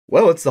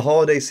Well, it's the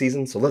holiday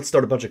season, so let's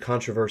start a bunch of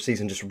controversies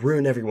and just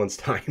ruin everyone's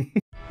time.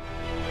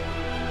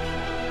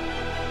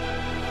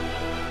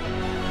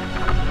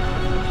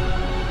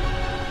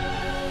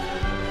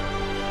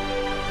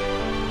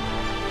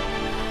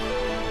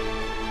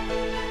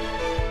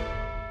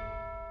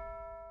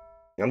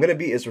 I'm going to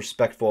be as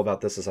respectful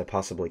about this as I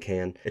possibly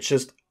can. It's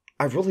just,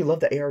 I really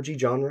love the ARG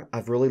genre. I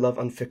really love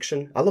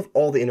Unfiction. I love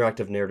all the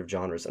interactive narrative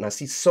genres, and I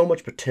see so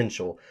much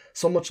potential,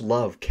 so much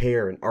love,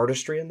 care, and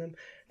artistry in them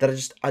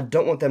that I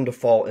don't want them to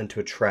fall into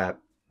a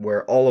trap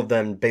where all of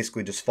them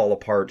basically just fall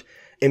apart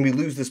and we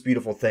lose this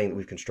beautiful thing that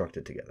we've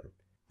constructed together.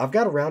 I've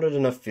got a rounded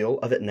enough feel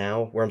of it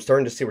now where I'm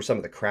starting to see where some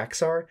of the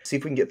cracks are, see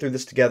if we can get through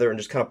this together and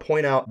just kind of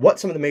point out what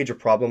some of the major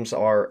problems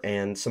are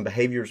and some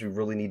behaviors we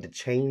really need to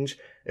change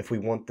if we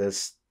want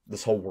this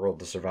whole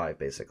world to survive,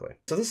 basically.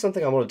 So this is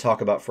something I want to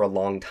talk about for a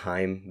long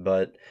time,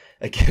 but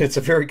again, it's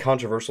a very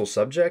controversial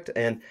subject,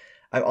 and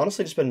I've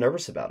honestly just been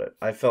nervous about it.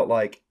 I felt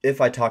like if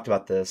I talked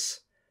about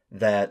this,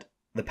 that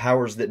the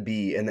powers that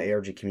be in the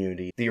ARG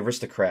community, the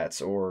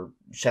aristocrats or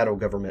shadow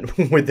government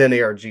within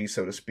ARG,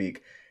 so to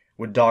speak,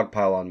 would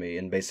dogpile on me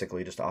and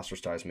basically just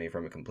ostracize me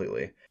from it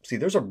completely. See,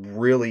 there's a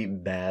really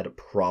bad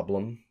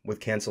problem with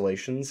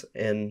cancellations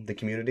in the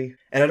community.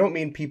 And I don't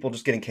mean people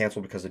just getting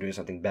canceled because they're doing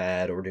something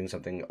bad or doing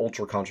something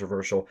ultra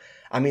controversial.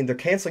 I mean, they're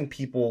canceling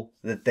people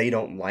that they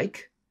don't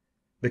like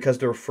because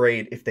they're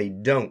afraid if they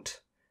don't,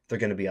 they're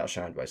going to be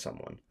outshined by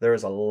someone. There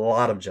is a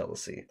lot of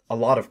jealousy, a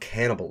lot of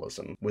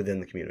cannibalism within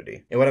the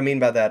community. And what I mean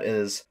by that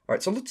is, all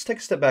right, so let's take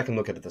a step back and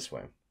look at it this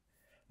way.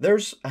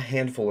 There's a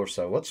handful or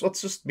so, let's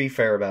just be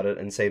fair about it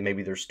and say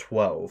maybe there's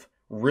 12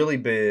 really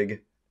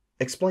big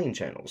explain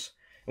channels.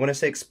 And when I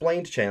say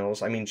explained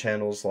channels, I mean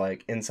channels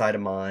like Inside a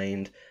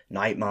Mind,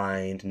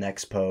 Nightmind,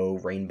 Nexpo,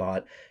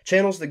 Rainbot,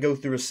 channels that go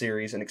through a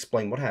series and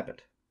explain what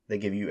happened. They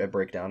give you a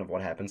breakdown of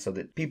what happened so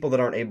that people that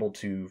aren't able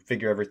to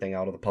figure everything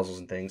out of the puzzles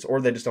and things, or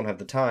they just don't have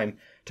the time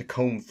to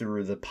comb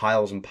through the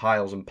piles and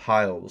piles and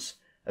piles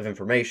of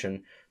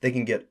information, they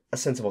can get a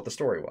sense of what the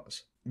story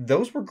was.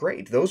 Those were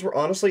great. Those were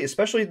honestly,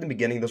 especially in the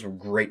beginning, those were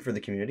great for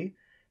the community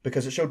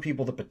because it showed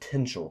people the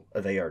potential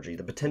of ARG,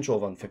 the potential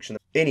of Unfiction,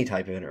 any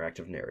type of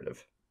interactive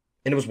narrative.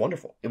 And it was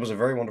wonderful. It was a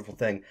very wonderful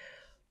thing.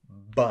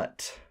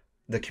 But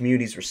the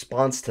community's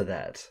response to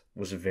that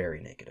was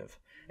very negative.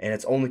 And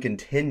it's only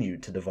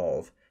continued to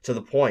devolve to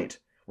the point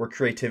where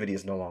creativity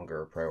is no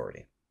longer a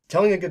priority.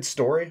 Telling a good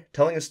story,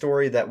 telling a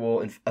story that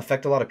will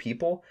affect a lot of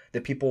people,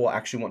 that people will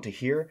actually want to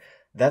hear,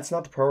 that's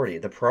not the priority.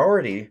 The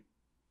priority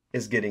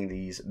is getting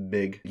these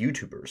big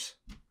YouTubers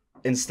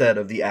instead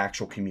of the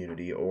actual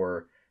community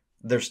or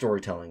their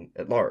storytelling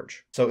at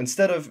large. So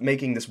instead of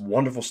making this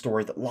wonderful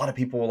story that a lot of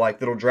people will like,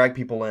 that'll drag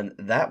people in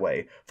that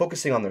way,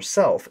 focusing on their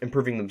self,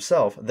 improving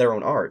themselves, their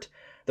own art,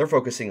 they're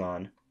focusing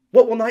on,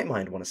 what will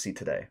Nightmind want to see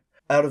today?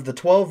 Out of the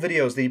 12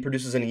 videos that he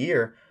produces in a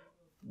year,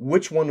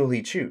 which one will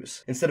he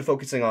choose? Instead of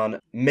focusing on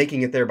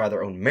making it there by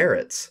their own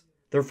merits,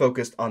 they're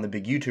focused on the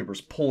big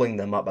YouTubers pulling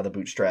them up by the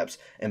bootstraps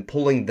and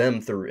pulling them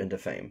through into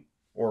fame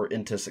or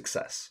into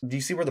success. Do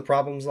you see where the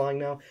problem's lying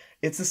now?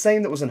 It's the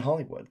same that was in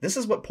Hollywood. This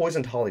is what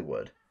poisoned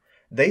Hollywood.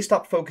 They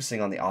stopped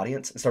focusing on the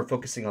audience and started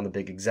focusing on the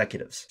big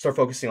executives. Start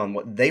focusing on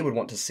what they would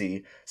want to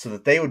see so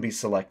that they would be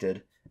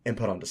selected and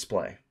put on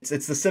display.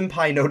 It's the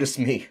senpai notice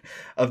me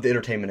of the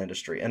entertainment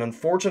industry. And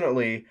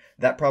unfortunately,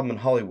 that problem in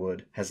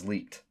Hollywood has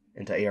leaked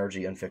into ARG,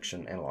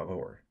 Unfiction, analog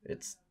horror.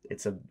 It's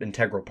an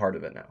integral part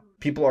of it now.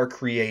 People are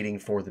creating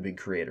for the big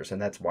creators,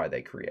 and that's why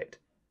they create.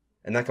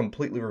 And that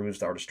completely removes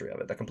the artistry of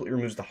it. That completely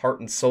removes the heart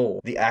and soul,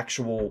 the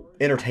actual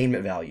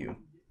entertainment value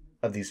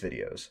of these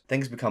videos.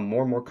 Things become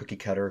more and more cookie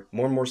cutter,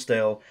 more and more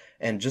stale,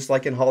 and just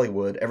like in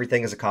Hollywood,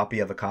 everything is a copy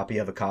of a copy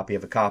of a copy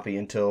of a copy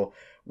until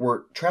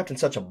we're trapped in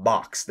such a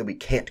box that we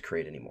can't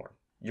create anymore.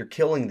 You're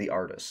killing the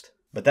artist.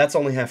 But that's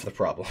only half the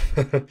problem.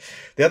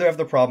 The other half of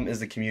the problem is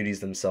the communities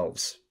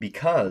themselves.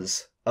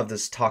 Because of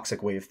this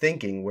toxic way of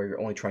thinking where you're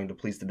only trying to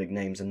please the big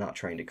names and not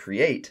trying to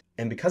create.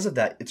 And because of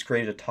that, it's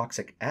created a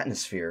toxic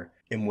atmosphere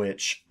in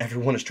which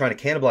everyone is trying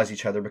to cannibalize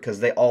each other because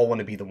they all want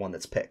to be the one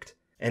that's picked.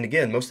 And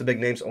again, most of the big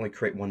names only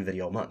create one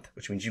video a month,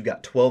 which means you've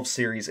got 12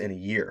 series in a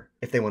year.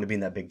 If they want to be in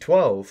that big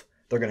 12,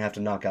 they're going to have to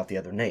knock out the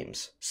other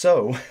names.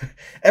 So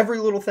every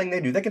little thing they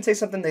do, they can say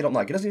something they don't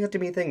like. It doesn't even have to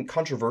be anything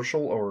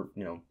controversial or,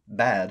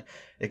 bad.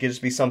 It could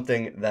just be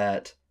something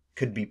that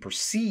could be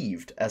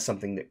perceived as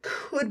something that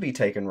could be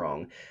taken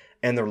wrong.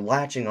 And they're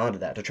latching onto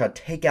that to try to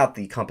take out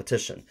the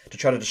competition, to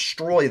try to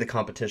destroy the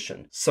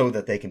competition so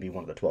that they can be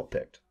one of the 12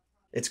 picked.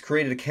 It's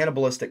created a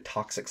cannibalistic,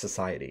 toxic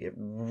society. It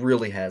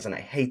really has, and I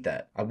hate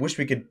that. I wish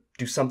we could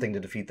do something to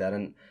defeat that.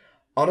 And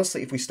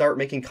honestly, if we start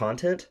making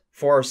content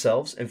for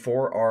ourselves and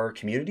for our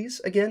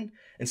communities again,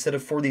 instead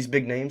of for these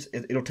big names,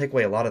 it'll take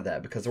away a lot of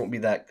that because there won't be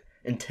that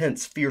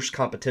intense, fierce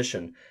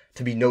competition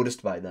to be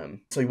noticed by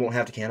them. So you won't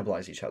have to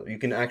cannibalize each other. You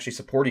can actually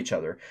support each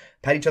other,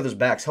 pat each other's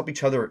backs, help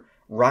each other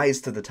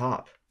rise to the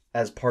top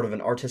as part of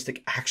an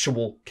artistic,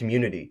 actual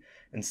community,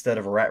 instead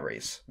of a rat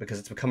race, because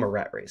it's become a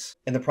rat race.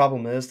 And the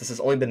problem is, this has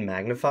only been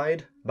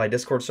magnified by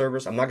Discord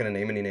servers. I'm not going to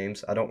name any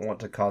names. I don't want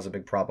to cause a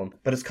big problem,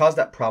 but it's caused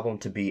that problem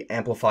to be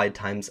amplified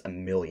times a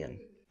million.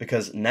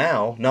 Because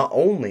now, not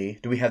only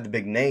do we have the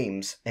big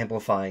names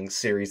amplifying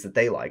series that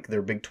they like,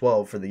 their Big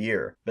 12 for the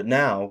year, but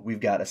now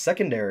we've got a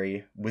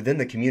secondary within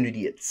the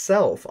community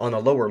itself on a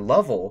lower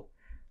level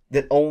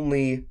that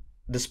only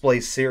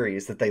displays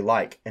series that they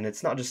like. And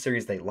it's not just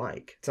series they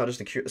like. It's not just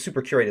a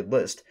super curated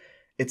list.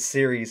 It's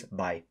series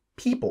by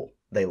people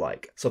they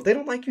like. So if they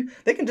don't like you,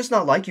 they can just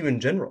not like you in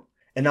general.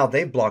 And now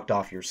they've blocked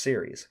off your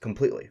series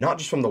completely. Not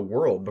just from the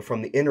world, but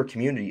from the inner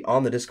community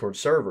on the Discord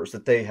servers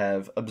that they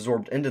have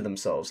absorbed into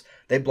themselves.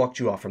 They blocked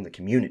you off from the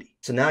community.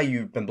 So now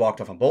you've been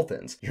blocked off on both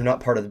ends. You're not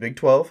part of the Big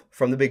 12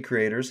 from the big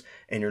creators,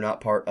 and you're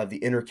not part of the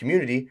inner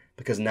community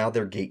because now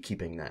they're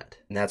gatekeeping that.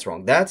 And that's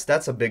wrong.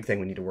 That's a big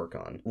thing we need to work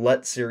on.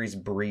 Let series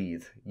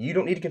breathe. You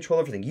don't need to control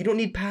everything. You don't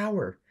need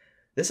power.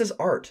 This is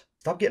art.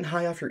 Stop getting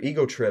high off your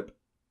ego trip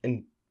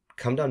and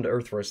come down to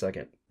earth for a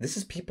second. This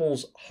is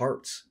people's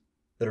hearts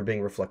that are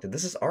being reflected.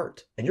 This is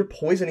art. And you're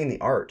poisoning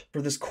the art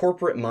for this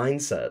corporate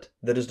mindset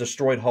that has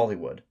destroyed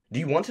Hollywood. Do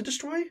you want to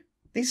destroy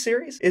these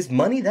series? Is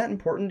money that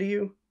important to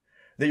you?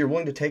 That you're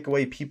willing to take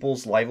away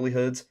people's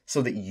livelihoods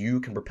so that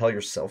you can propel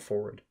yourself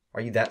forward?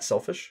 Are you that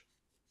selfish?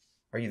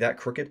 Are you that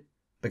crooked?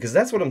 Because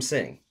that's what I'm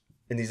seeing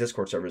in these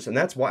Discord servers. And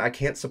that's why I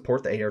can't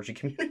support the ARG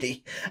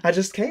community. I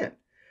just can't.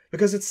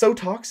 Because it's so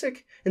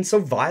toxic and so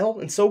vile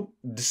and so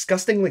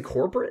disgustingly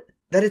corporate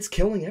that it's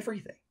killing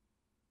everything.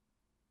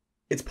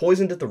 It's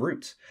poisoned at the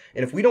roots.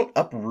 And if we don't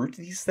uproot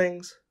these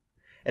things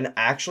and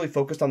actually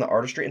focus on the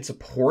artistry and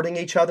supporting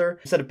each other,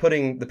 instead of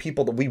putting the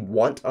people that we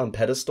want on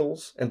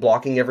pedestals and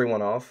blocking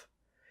everyone off,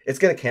 it's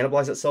going to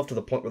cannibalize itself to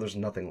the point where there's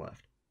nothing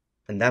left.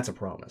 And that's a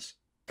promise.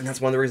 And that's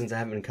one of the reasons I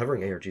haven't been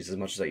covering ARGs as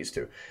much as I used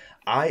to.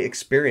 I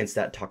experienced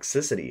that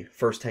toxicity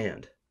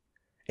firsthand.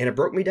 And it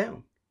broke me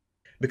down.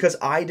 Because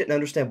I didn't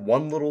understand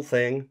one little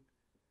thing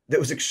that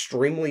was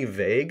extremely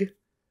vague.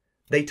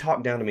 They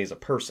talked down to me as a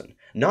person.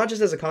 Not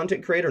just as a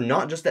content creator,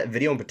 not just that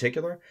video in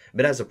particular,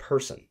 but as a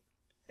person.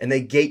 And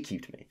they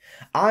gatekeeped me.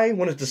 I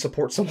wanted to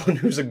support someone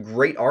who's a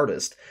great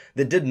artist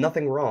that did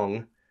nothing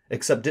wrong,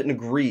 except didn't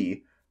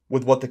agree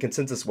with what the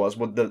consensus was,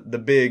 what the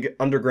big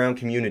underground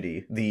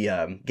community,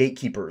 the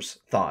gatekeepers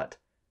thought.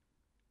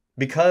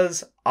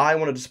 Because I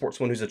wanted to support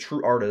someone who's a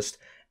true artist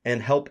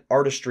and help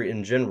artistry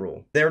in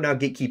general, they're now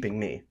gatekeeping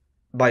me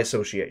by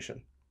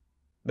association.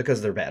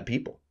 Because they're bad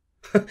people.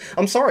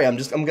 I'm sorry, I'm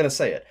going to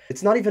say it.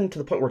 It's not even to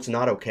the point where it's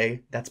not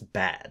okay. That's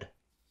bad.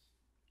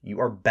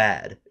 You are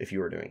bad if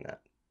you are doing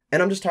that.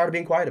 And I'm just tired of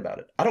being quiet about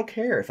it. I don't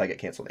care if I get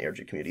canceled in the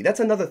ARG community. That's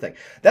another thing.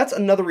 That's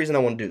another reason I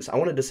want to do this. I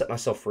wanted to set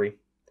myself free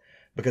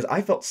because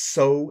I felt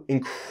so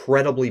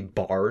incredibly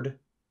barred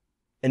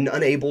and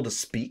unable to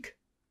speak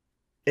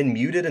and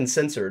muted and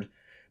censored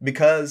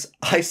because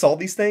I saw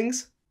these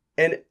things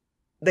and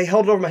they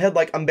held it over my head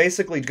like I'm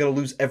basically going to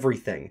lose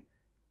everything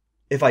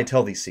if I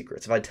tell these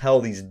secrets, if I tell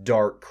these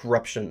dark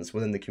corruptions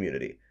within the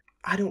community.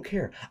 I don't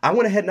care. I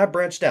went ahead and I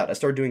branched out. I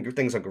started doing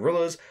things on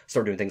gorillas,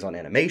 started doing things on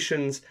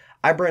animations.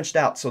 I branched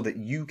out so that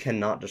you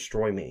cannot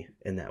destroy me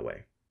in that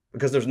way.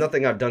 Because there's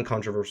nothing I've done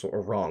controversial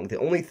or wrong. The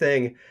only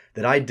thing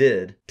that I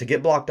did to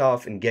get blocked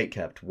off and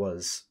gatekept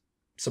was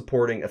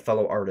supporting a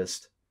fellow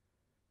artist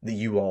that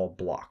you all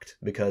blocked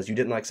because you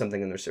didn't like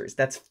something in their series.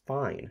 That's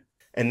fine.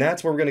 And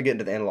that's where we're going to get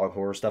into the analog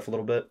horror stuff a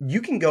little bit.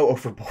 You can go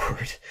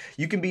overboard.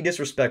 You can be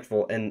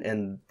disrespectful,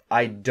 and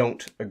I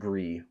don't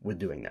agree with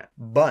doing that.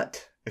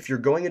 But if you're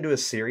going into a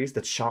series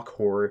that's shock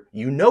horror,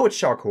 you know it's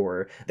shock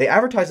horror. They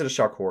advertise it as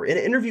shock horror. In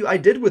an interview I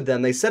did with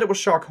them, they said it was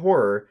shock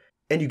horror,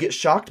 and you get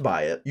shocked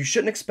by it. You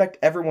shouldn't expect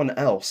everyone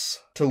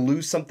else to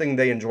lose something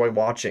they enjoy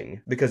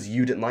watching because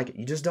you didn't like it.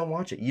 You just don't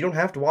watch it. You don't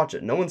have to watch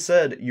it. No one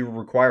said you're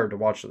required to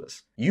watch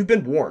this. You've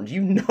been warned.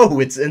 You know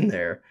it's in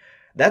there.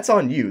 That's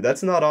on you.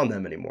 That's not on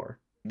them anymore.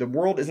 The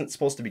world isn't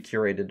supposed to be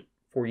curated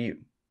for you.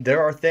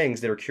 There are things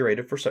that are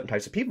curated for certain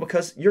types of people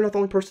because you're not the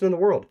only person in the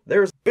world.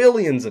 There's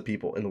billions of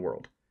people in the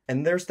world.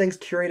 And there's things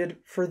curated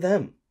for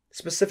them,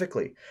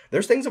 specifically.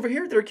 There's things over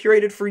here that are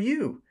curated for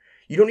you.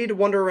 You don't need to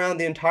wander around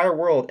the entire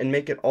world and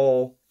make it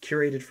all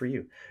curated for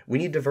you. We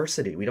need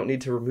diversity. We don't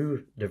need to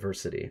remove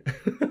diversity.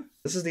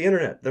 This is the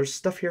internet. There's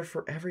stuff here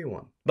for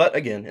everyone. But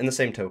again, in the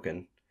same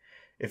token,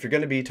 if you're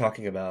going to be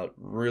talking about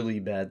really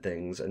bad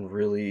things and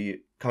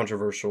really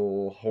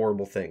controversial,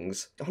 horrible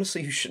things,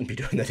 honestly, you shouldn't be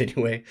doing that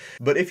anyway.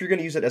 But if you're going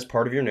to use it as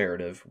part of your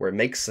narrative, where it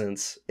makes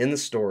sense in the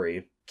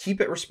story, keep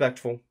it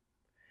respectful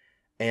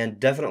and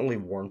definitely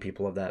warn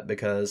people of that,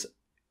 because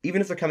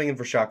even if they're coming in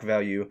for shock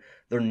value,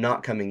 they're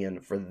not coming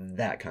in for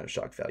that kind of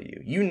shock value.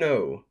 You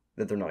know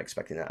that they're not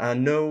expecting that. I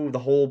know the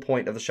whole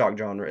point of the shock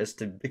genre is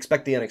to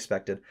expect the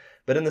unexpected,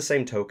 but in the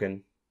same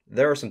token,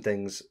 there are some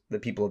things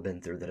that people have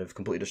been through that have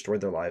completely destroyed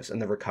their lives,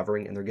 and they're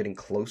recovering, and they're getting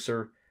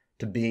closer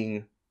to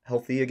being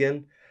healthy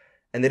again,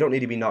 and they don't need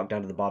to be knocked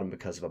down to the bottom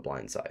because of a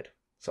blindside.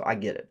 So I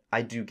get it.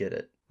 I do get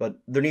it. But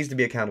there needs to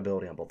be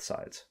accountability on both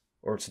sides,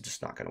 or it's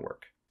just not going to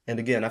work. And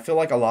again, I feel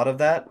like a lot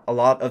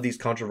of these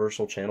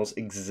controversial channels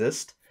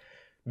exist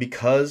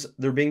because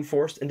they're being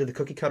forced into the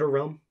cookie cutter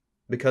realm,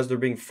 because they're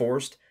being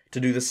forced to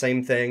do the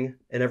same thing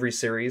in every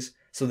series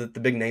so that the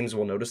big names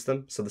will notice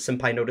them, so the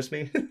senpai notice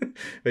me,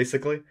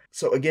 basically.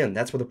 So again,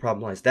 that's where the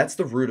problem lies. That's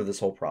the root of this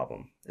whole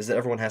problem, is that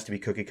everyone has to be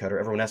cookie cutter,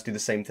 everyone has to do the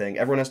same thing,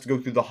 everyone has to go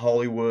through the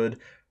Hollywood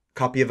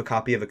copy of a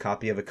copy of a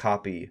copy of a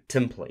copy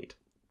template.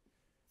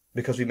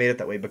 Because we made it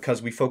that way,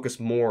 because we focus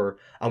more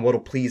on what'll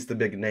please the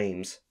big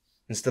names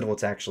instead of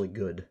what's actually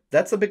good.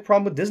 That's the big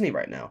problem with Disney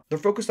right now. They're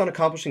focused on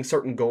accomplishing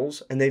certain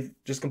goals, and they've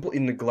just completely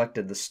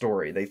neglected the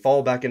story. They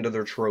fall back into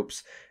their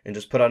tropes and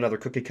just put out another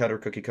cookie cutter,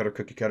 cookie cutter,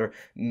 cookie cutter.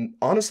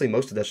 Honestly,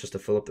 most of that's just to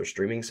fill up their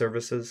streaming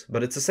services,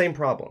 but it's the same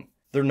problem.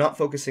 They're not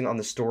focusing on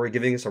the story,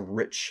 giving us a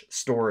rich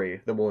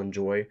story that we'll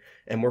enjoy,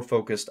 and more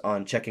focused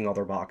on checking all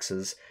their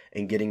boxes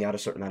and getting out a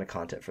certain amount of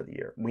content for the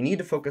year. We need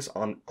to focus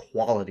on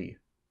quality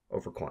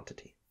over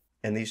quantity.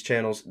 And these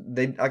channels,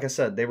 they, like I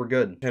said, they were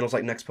good. Channels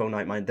like Nexpo,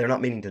 Nightmind, they're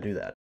not meaning to do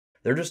that.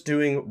 They're just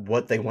doing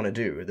what they want to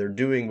do. They're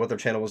doing what their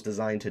channel was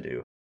designed to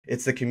do.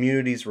 It's the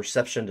community's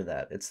reception to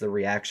that. It's the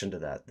reaction to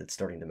that that's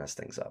starting to mess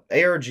things up.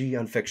 ARG,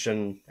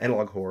 Unfiction,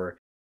 Analog Horror,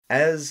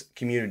 as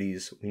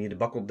communities, we need to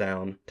buckle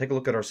down, take a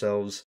look at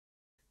ourselves,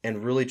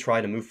 and really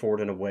try to move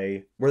forward in a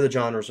way where the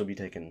genres will be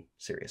taken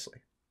seriously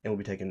and will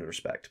be taken into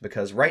respect.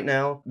 Because right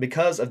now,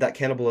 because of that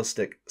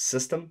cannibalistic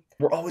system,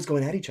 we're always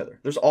going at each other.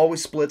 There's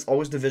always splits,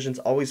 always divisions,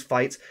 always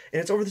fights, and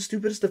it's over the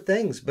stupidest of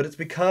things, but it's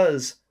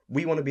because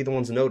we want to be the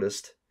ones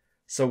noticed,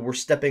 so we're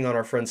stepping on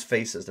our friends'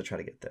 faces to try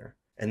to get there.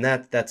 And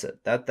that's it.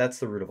 That's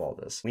the root of all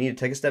this. We need to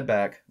take a step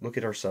back, look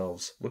at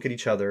ourselves, look at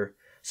each other,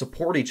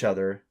 support each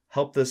other,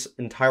 help this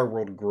entire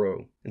world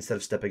grow, instead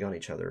of stepping on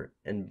each other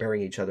and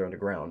burying each other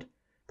underground.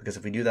 Because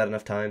if we do that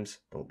enough times,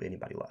 there won't be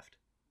anybody left.